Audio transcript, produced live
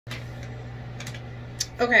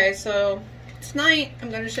Okay, so tonight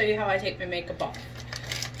I'm going to show you how I take my makeup off.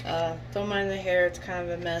 Don't mind the hair, it's kind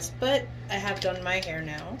of a mess, but I have done my hair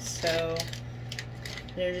now, so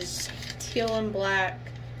there's teal and black,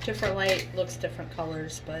 different light, looks different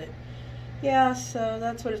colors, but yeah, so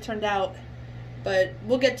that's what it turned out, but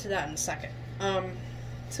we'll get to that in a second.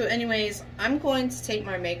 So anyways, I'm going to take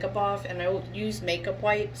my makeup off, and I will use makeup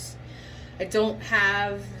wipes. I don't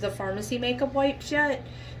have the Farmasi makeup wipes yet,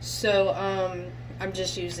 so I'm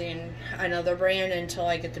just using another brand until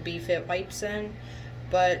I get the B-Fit wipes in.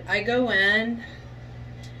 But I go in,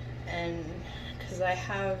 and because I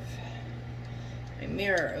have my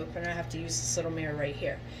mirror open, I have to use this little mirror right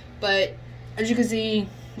here. But as you can see,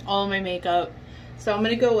 all of my makeup. So I'm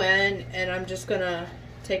going to go in, and I'm just going to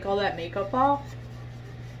take all that makeup off.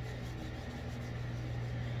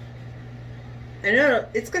 I know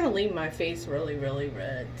it's going to leave my face really, really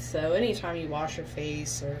red. So anytime you wash your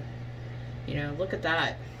face or, you know, look at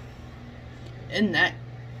that. Isn't that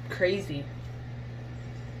crazy?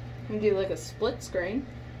 I'm going to do like a split screen.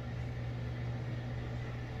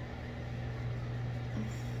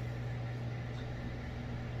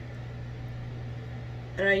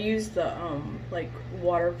 And I use the, like,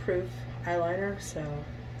 waterproof eyeliner, so.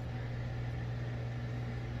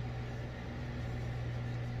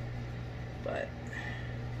 But.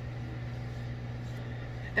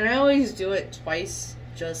 And I always do it twice,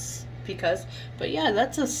 just because. But yeah,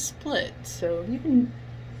 that's a split, so you can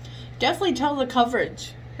definitely tell the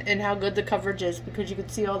coverage and how good the coverage is, because you can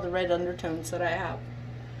see all the red undertones that I have.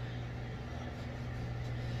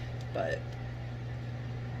 But.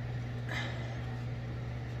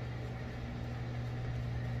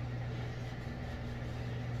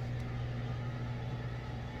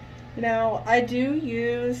 Now, I do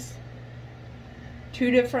use 2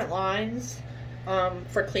 different lines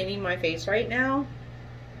for cleaning my face right now.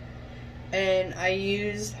 And I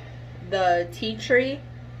use the tea tree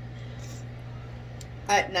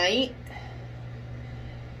at night.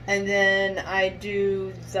 And then I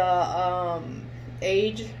do the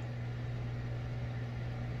age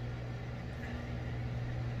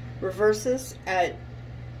reverses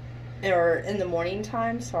or in the morning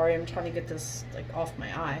time. Sorry, I'm trying to get this like off my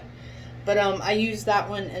eye. But I use that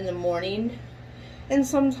one in the morning, and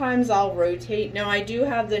sometimes I'll rotate. Now I do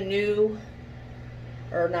have the new,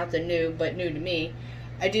 or not the new, but new to me,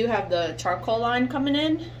 I do have the charcoal line coming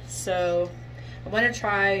in, so I want to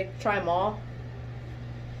try them all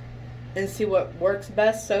and see what works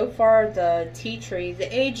best. So far, the tea tree, the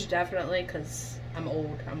age definitely, because I'm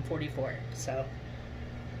old, I'm 44, so.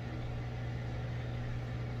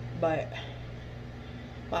 But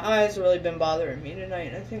my eyes have really been bothering me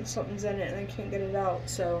tonight, and I think something's in it and I can't get it out,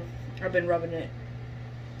 so I've been rubbing it.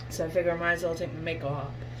 So I figure I might as well take my makeup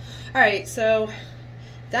off. Alright, so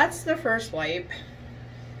that's the first wipe.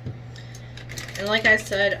 And like I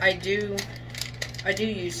said, I do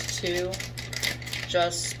use 2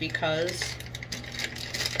 just because,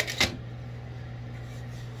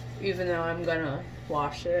 even though I'm gonna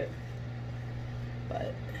wash it,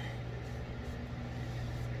 but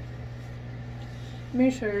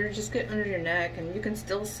make sure to just get under your neck and you can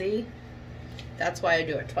still see. That's why I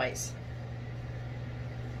do it twice.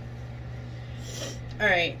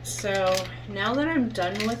 Alright, so now that I'm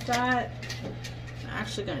done with that, I'm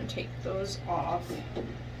actually going to take those off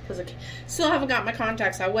because I still haven't got my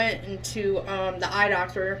contacts. I went into the eye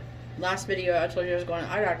doctor. Last video I told you I was going to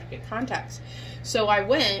the eye doctor to get contacts. So I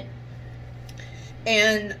went,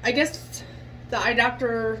 and I guess the eye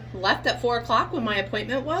doctor left at 4 o'clock when my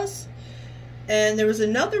appointment was. And there was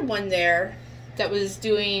another one there that was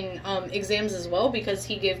doing exams as well, because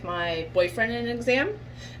he gave my boyfriend an exam.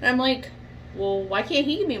 And I'm like, well, why can't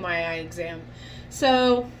he give me my eye exam?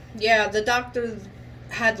 So, yeah, the doctor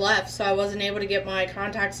had left, so I wasn't able to get my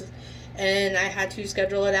contacts. And I had to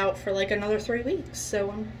schedule it out for like another 3 weeks.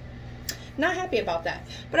 So I'm not happy about that.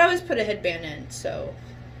 But I always put a headband in, so.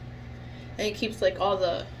 And it keeps like all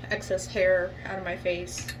the excess hair out of my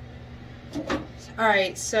face.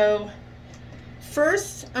 Alright, so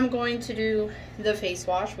first, I'm going to do the face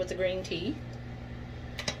wash with the green tea.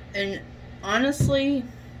 And honestly,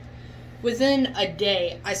 within a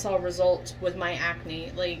day, I saw results with my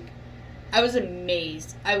acne. Like, I was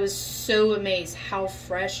amazed. I was so amazed how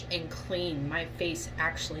fresh and clean my face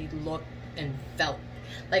actually looked and felt.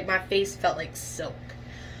 Like, my face felt like silk.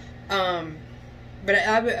 But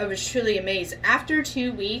I was truly amazed. After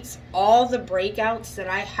 2 weeks, all the breakouts that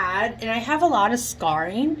I had, and I have a lot of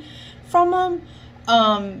scarring from them,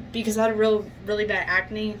 because I had really bad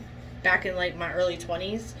acne back in like my early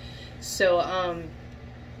 20s. So,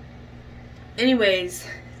 anyways,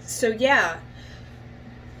 so yeah.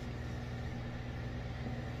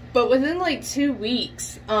 But within like 2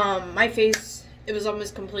 weeks, my face, it was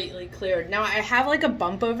almost completely cleared. Now I have like a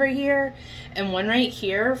bump over here and one right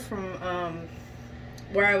here from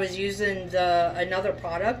where I was using another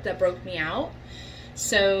product that broke me out.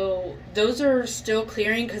 So those are still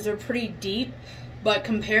clearing because they're pretty deep, but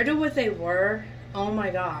compared to what they were, oh my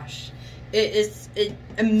gosh, it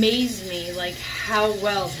amazed me like how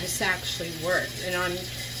well this actually worked. And I'm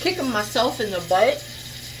kicking myself in the butt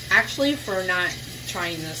actually for not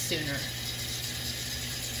trying this sooner.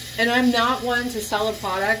 And I'm not one to sell a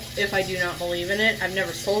product if I do not believe in it. I've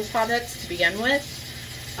never sold products to begin with.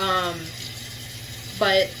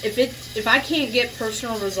 But if I can't get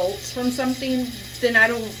personal results from something, then I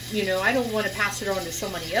don't want to pass it on to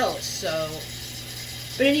somebody else. So,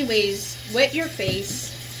 but anyways, wet your face.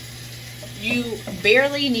 You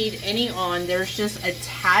barely need any on. There's just a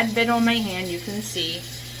tad bit on my hand, you can see.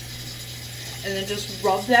 And then just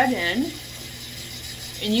rub that in.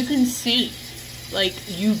 And you can see, like,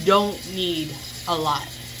 you don't need a lot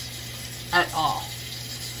at all.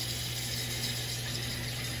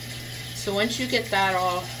 So once you get that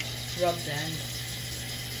all rubbed in,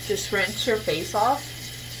 just rinse your face off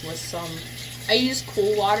with some, I use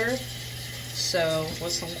cool water, so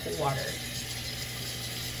with some cool water.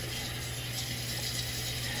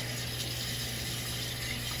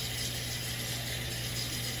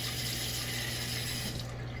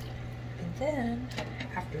 And then,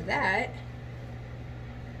 after that,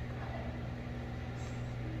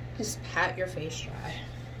 just pat your face dry.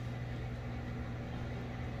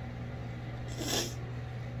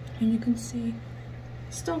 And you can see,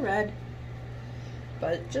 it's still red,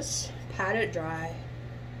 but just pat it dry.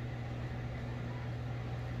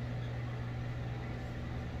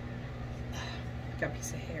 Got a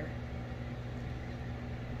piece of hair.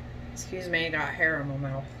 Excuse me, I got hair in my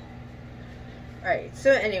mouth. Alright,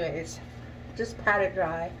 so anyways, just pat it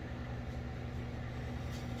dry.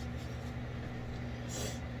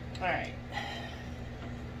 Alright.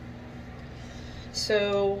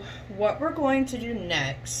 So, what we're going to do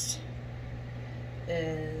next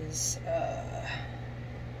is, I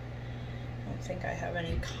don't think I have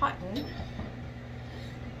any cotton.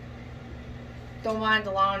 Don't mind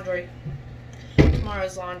the laundry.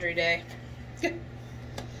 Tomorrow's laundry day.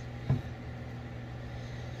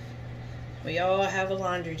 We all have a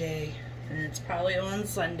laundry day, and it's probably on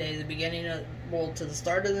Sunday, the beginning of, well, to the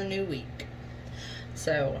start of the new week.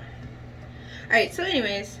 So, alright, so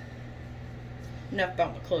anyways, enough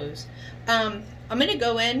about my clothes. I'm going to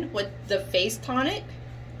go in with the face tonic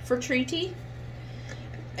for Treaty.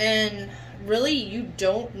 And really, you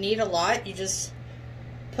don't need a lot. You just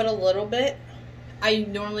put a little bit. I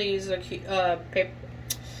normally use a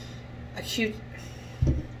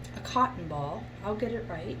cotton ball. I'll get it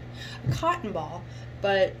right. A cotton ball.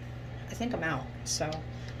 But I think I'm out. So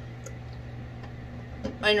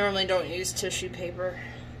I normally don't use tissue paper.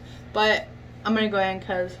 But I'm going to go in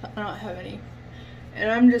because I don't have any.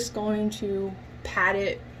 And I'm just going to pat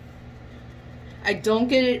it. I don't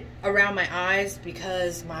get it around my eyes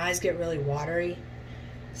because my eyes get really watery.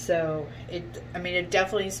 So, it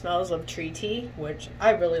definitely smells of tree tea, which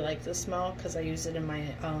I really like the smell because I use it in my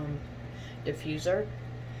diffuser.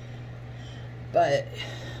 But,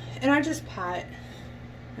 and I just pat,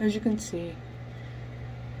 as you can see.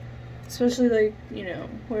 Especially like, you know,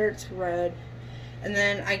 where it's red. And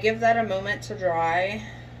then I give that a moment to dry.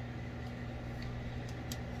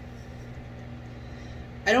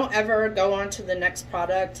 I don't ever go on to the next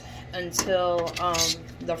product until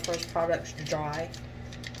the first product's dry.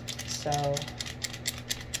 So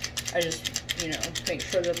I just, you know, make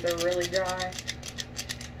sure that they're really dry.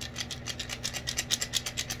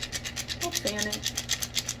 I'll fan it.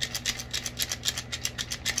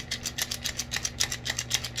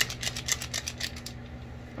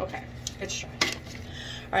 Okay, it's dry.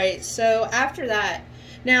 Alright, so after that,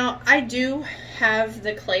 now I do have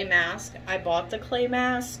the clay mask. I bought the clay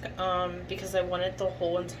mask because I wanted the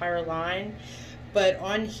whole entire line, but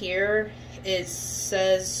on here it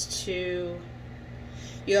says you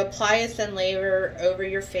apply a thin layer over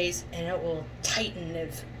your face and it will tighten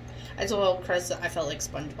it. I told Chris I felt like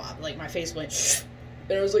SpongeBob, like my face went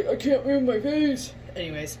and I was like, I can't move my face.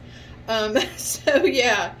 Anyways, so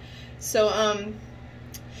yeah, so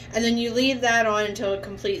and then you leave that on until it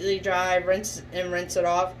completely dry, rinse it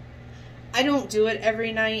off. I don't do it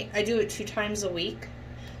every night. I do it 2 times a week.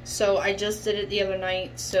 So I just did it the other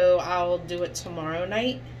night, so I'll do it tomorrow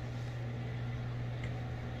night.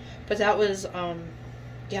 But that was,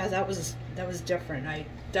 yeah, that was different. I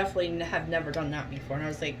definitely have never done that before. And I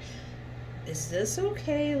was like, is this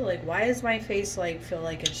okay? Like, why does my face, like, feel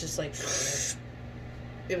like it's just, like,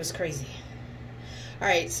 it was crazy.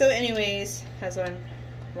 Alright, so anyways, as I'm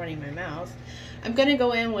running my mouth, I'm going to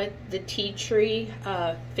go in with the Tea Tree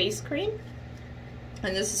face cream.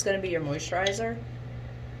 And this is going to be your moisturizer.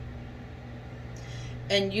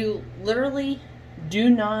 And you literally do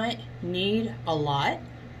not need a lot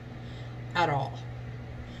at all.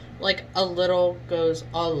 Like, a little goes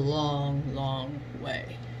a long, long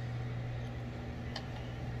way.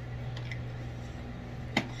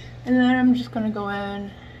 And then I'm just going to go in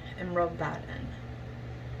and rub that in.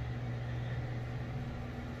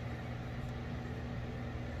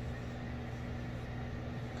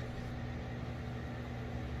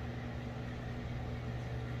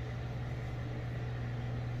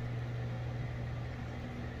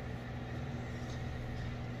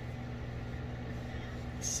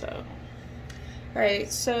 So,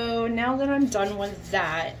 alright, so now that I'm done with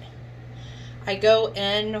that, I go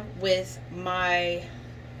in with my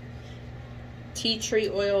tea tree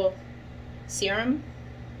oil serum.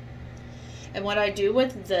 And what I do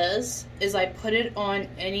with this is I put it on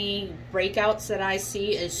any breakouts that I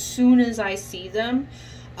see as soon as I see them.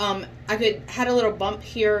 I had a little bump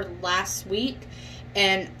here last week,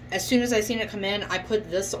 and as soon as I seen it come in, I put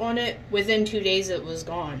this on it. Within 2 days it was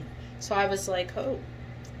gone. So I was like, oh,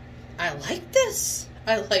 I like this.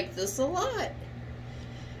 I like this a lot.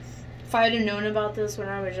 If I had known about this when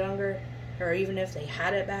I was younger, or even if they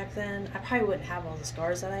had it back then, I probably wouldn't have all the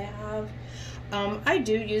scars that I have. I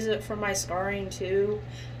do use it for my scarring too.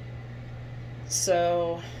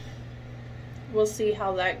 So we'll see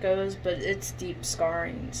how that goes, but it's deep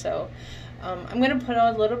scarring. So I'm going to put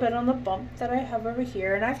a little bit on the bump that I have over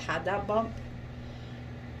here, and I've had that bump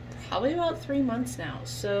probably about 3 months now,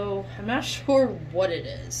 so I'm not sure what it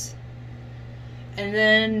is. And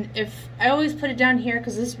then if I always put it down here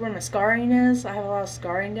because this is where my scarring is. I have a lot of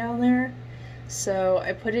scarring down there, so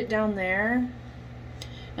I put it down there.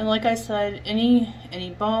 And like I said,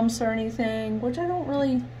 any bumps or anything, which I don't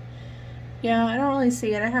really, yeah, I don't really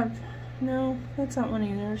see it. I have, no, that's not one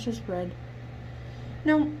either. It's just red.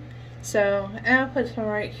 No. So and I'll put some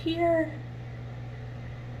right here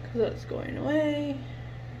because that's going away.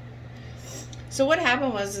 So what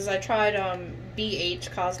happened was I tried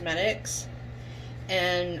BH Cosmetics,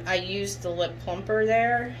 and I used the lip plumper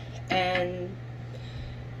there, and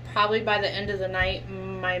probably by the end of the night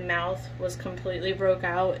my mouth was completely broke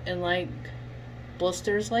out in like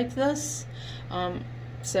blisters like this.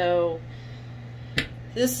 So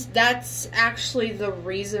that's actually the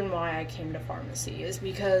reason why I came to Farmasi, is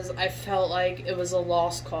because I felt like it was a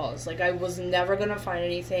lost cause. Like I was never gonna find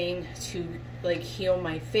anything to like heal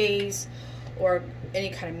my face or any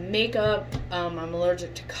kind of makeup. I'm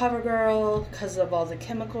allergic to CoverGirl because of all the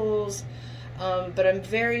chemicals. But I'm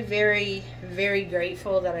very, very, very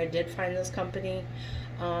grateful that I did find this company.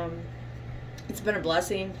 It's been a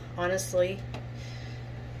blessing, honestly.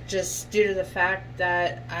 Just due to the fact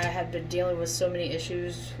that I have been dealing with so many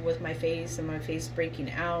issues with my face and my face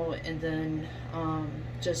breaking out, and then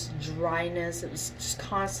just dryness. It was just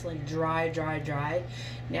constantly dry, dry, dry.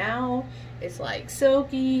 Now it's like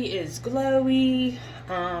silky, it's glowy,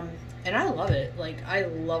 and I love it. Like, I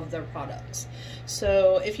love their products.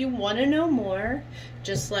 So if you want to know more,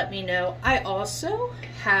 just let me know. I also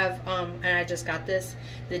have, and I just got this,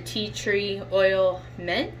 the Tea Tree Oil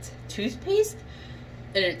Mint toothpaste.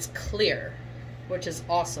 And it's clear, which is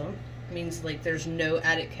awesome. It means like there's no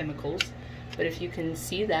added chemicals. But if you can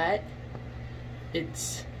see that,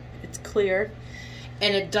 it's clear.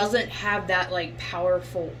 And it doesn't have that like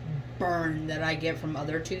powerful burn that I get from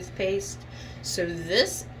other toothpaste. So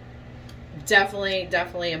this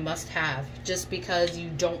definitely a must-have, just because you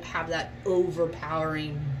don't have that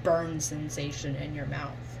overpowering burn sensation in your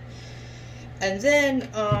mouth. And then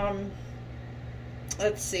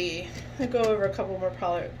let's see, I'll go over a couple more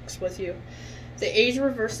products with you. The Age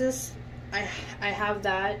Reverses, I have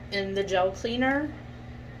that in the gel cleaner.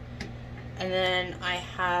 And then I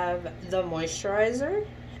have the moisturizer.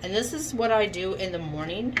 And this is what I do in the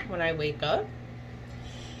morning when I wake up.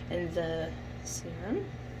 And the serum.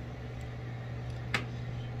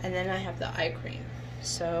 And then I have the eye cream.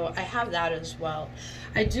 So I have that as well.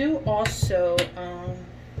 I do also, let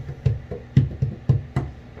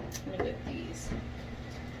me get these.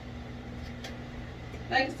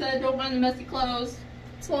 Like I said, don't mind the messy clothes.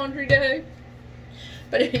 It's laundry day.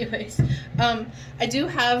 But anyways, I do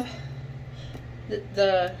have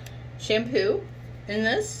the shampoo in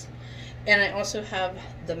this. And I also have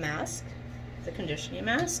the mask, the conditioning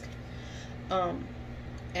mask.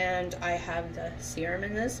 And I have the serum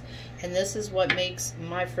in this. And this is what makes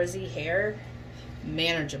my frizzy hair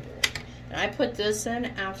manageable. And I put this in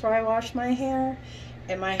after I wash my hair.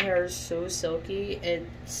 and my hair is so silky.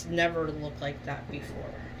 It's never looked like that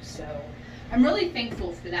before. So I'm really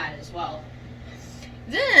thankful for that as well.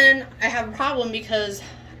 Then I have a problem because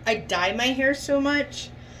I dye my hair so much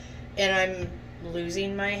and I'm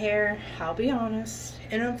losing my hair. I'll be honest.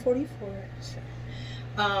 And I'm 44. So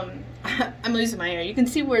I'm losing my hair. You can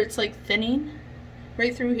see where it's like thinning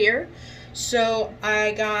right through here. So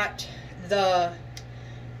I got the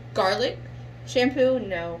garlic shampoo.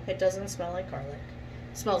 No, it doesn't smell like garlic.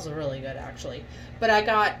 It smells really good actually. But I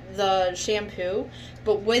got the shampoo.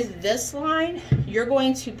 But with this line, you're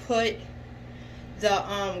going to put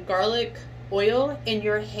the garlic oil in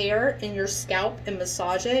your hair, in your scalp, and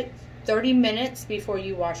massage it 30 minutes before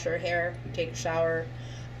you wash your hair, you take a shower,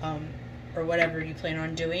 or whatever you plan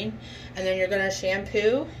on doing. And then you're going to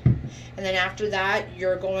shampoo. And then after that,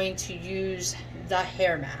 you're going to use the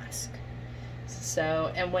hair mask.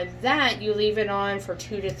 So, and with that, you leave it on for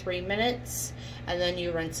 2 to 3 minutes, and then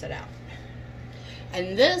you rinse it out.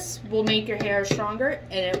 And this will make your hair stronger,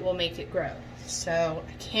 and it will make it grow. So,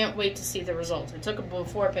 I can't wait to see the results. I took a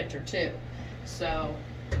before picture, too. So,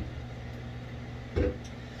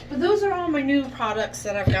 but those are all my new products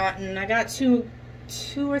that I've gotten. I got two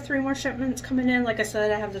or three more shipments coming in. Like I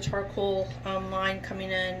said, I have the charcoal line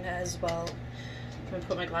coming in as well. I'm going to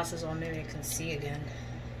put my glasses on, maybe I can see again.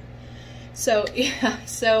 So, yeah,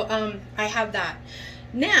 so I have that.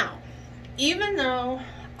 Now, even though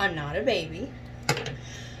I'm not a baby,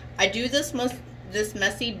 I do this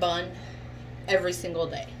messy bun every single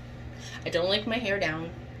day. I don't like my hair down.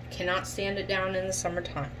 Cannot stand it down in the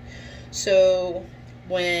summertime. So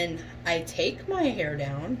when I take my hair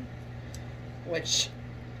down, which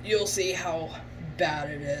you'll see how bad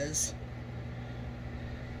it is.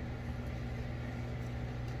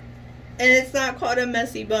 And it's not called a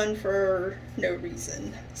messy bun for no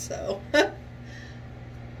reason. So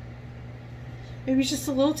maybe it's just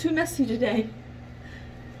a little too messy today.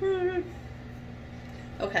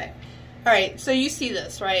 Okay. Alright, so you see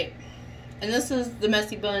this, right? And this is the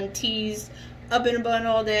messy bun teased up in a bun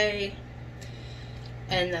all day.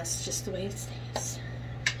 And that's just the way it stays.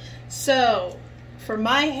 So, for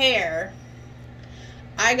my hair,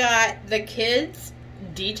 I got the Kids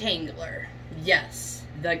Detangler. Yes,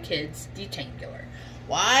 the Kids Detangler.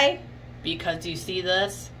 Why? Because you see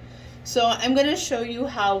this? So, I'm going to show you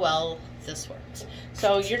how well this works.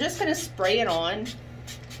 So, you're just going to spray it on.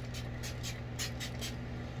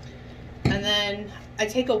 And then I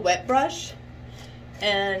take a wet brush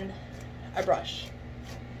and I brush.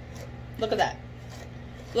 Look at that.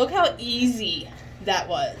 Look how easy that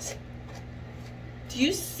was. Do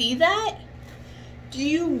you see that? Do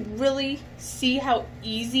you really see how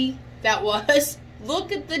easy that was?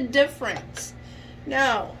 Look at the difference.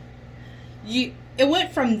 Now, it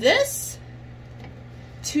went from this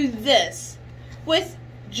to this with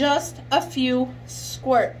just a few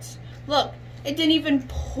squirts. Look, it didn't even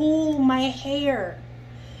pull my hair.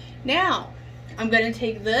 Now, I'm going to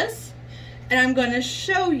take this and I'm going to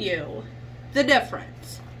show you the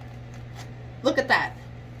difference. Look at that.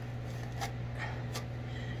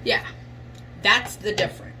 Yeah, that's the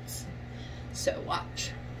difference. So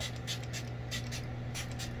watch.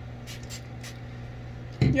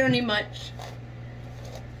 You don't need much.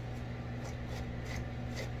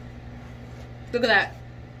 Look at that.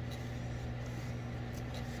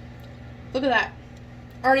 Look at that.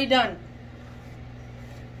 Already done.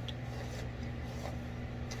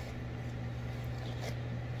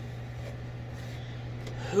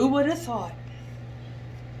 Who would have thought?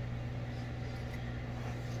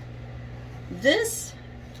 This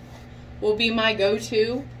will be my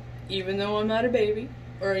go-to, even though I'm not a baby,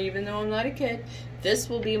 or even though I'm not a kid. This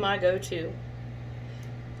will be my go-to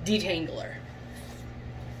detangler.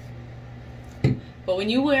 But when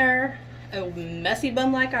you wear a messy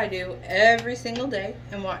bun like I do every single day,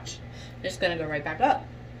 and watch, it's gonna go right back up.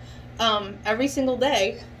 Every single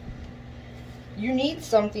day, you need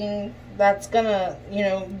something that's gonna, you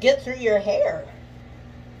know, get through your hair.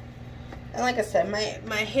 And like I said,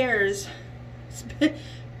 my hair's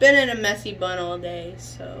been in a messy bun all day,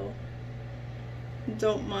 so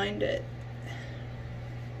don't mind it.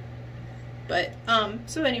 But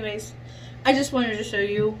so anyways, I just wanted to show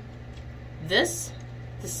you this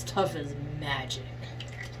stuff is magic,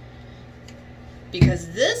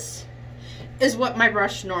 because this is what my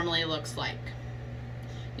brush normally looks like.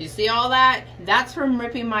 You see all that? That's from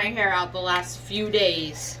ripping my hair out the last few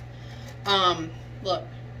days. Look,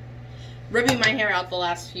 ripping my hair out the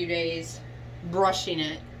last few days, brushing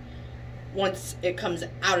it once it comes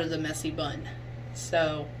out of the messy bun.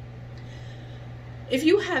 So if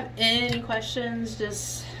you have any questions,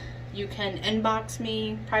 just you can inbox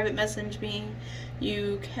me, private message me,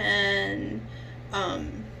 You can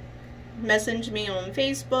message me on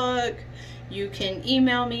Facebook. You can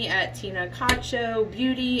email me at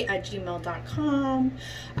tinacachobbeauty@gmail.com.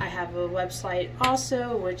 I have a website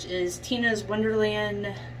also, which is Tina's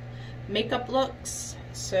Wonderland Makeup Looks.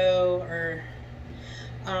 So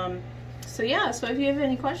yeah, so if you have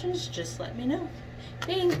any questions, just let me know.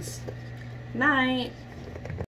 Thanks. Night.